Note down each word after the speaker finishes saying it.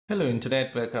Hello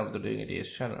Internet, welcome to the Doing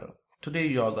Ideas channel. Today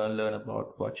you are going to learn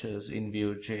about watches in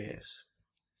Vue.js.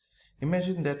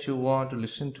 Imagine that you want to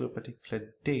listen to a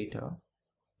particular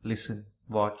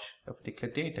watch a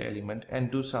particular data element and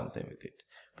do something with it.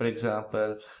 For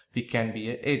example, we can be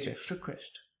an AJAX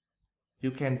request.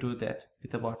 You can do that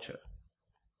with a watcher.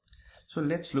 So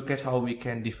let's look at how we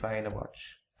can define a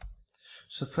watch.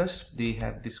 So first we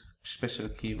have this special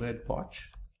keyword watch.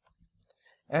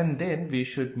 And then we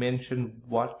should mention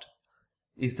what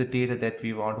is the data that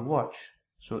we want to watch.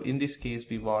 So in this case,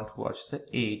 we want to watch the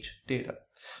age data.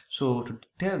 So to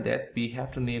tell that, we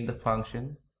have to name the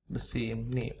function the same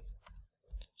name.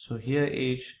 So here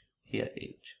age, here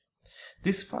age.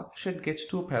 This function gets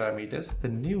two parameters, the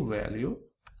new value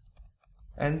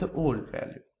and the old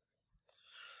value.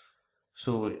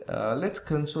 So let's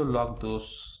console log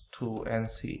those two and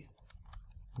see.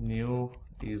 New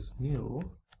is new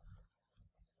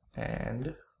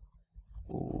and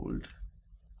old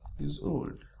is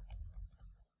old.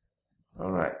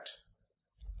 All right.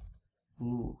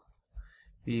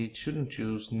 We shouldn't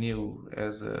use new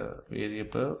as a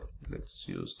variable. Let's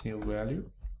use new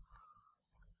value,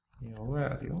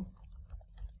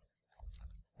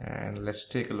 and let's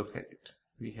take a look at it.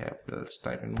 Let's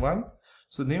type in 1.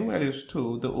 So new value is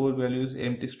 2, the old value is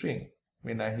empty string.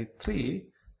 When I hit 3,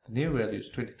 the new value is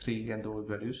 23 and the old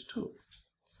value is 2.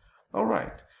 All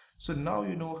right. So now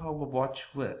you know how a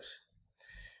watch works.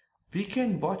 We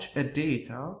can watch a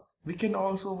data. We can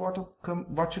also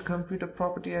watch a computer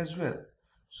property as well.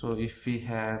 So if we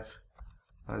have,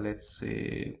 let's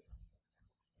say,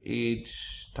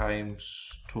 age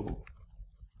times 2.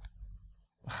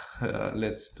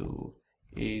 Let's do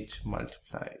age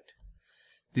multiplied.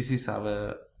 This is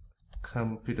our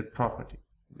computed property.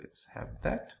 Let's have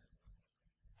that.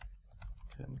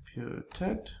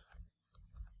 Computed.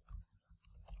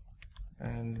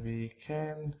 And we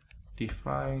can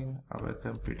define our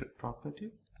computed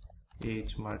property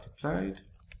age multiplied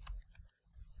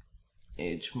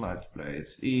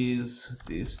is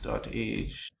this dot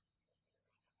age.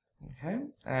 Okay,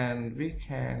 and we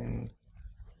can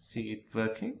see it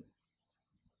working.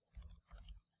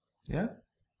 Yeah,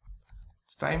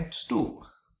 it's times 2.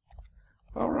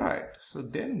 All right, so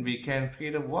then we can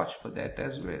create a watch for that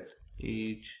as well,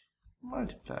 age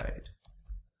multiplied.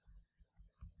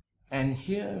 And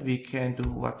here we can do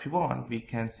what we want. We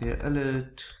can say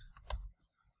alert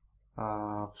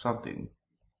something,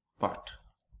 but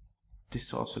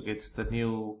this also gets the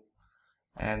new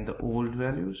and the old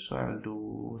values. So I'll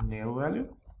do new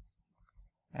value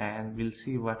and we'll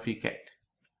see what we get.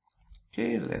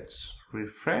 Okay, let's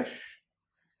refresh.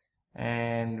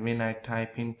 And when I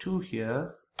type in 2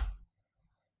 here,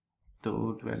 the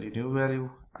old value, new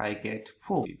value, I get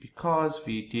 4 because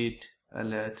we did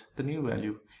alert the new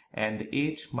value, and the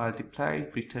age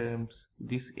multiplied returns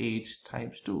this age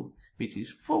times 2, which is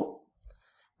 4.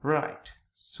 Right,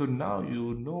 so now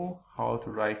you know how to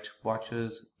write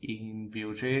watches in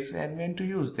Vue.js and when to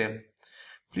use them.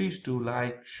 Please do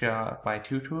like, share my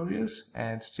tutorials,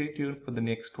 and stay tuned for the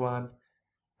next one,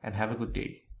 and have a good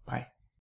day. Bye.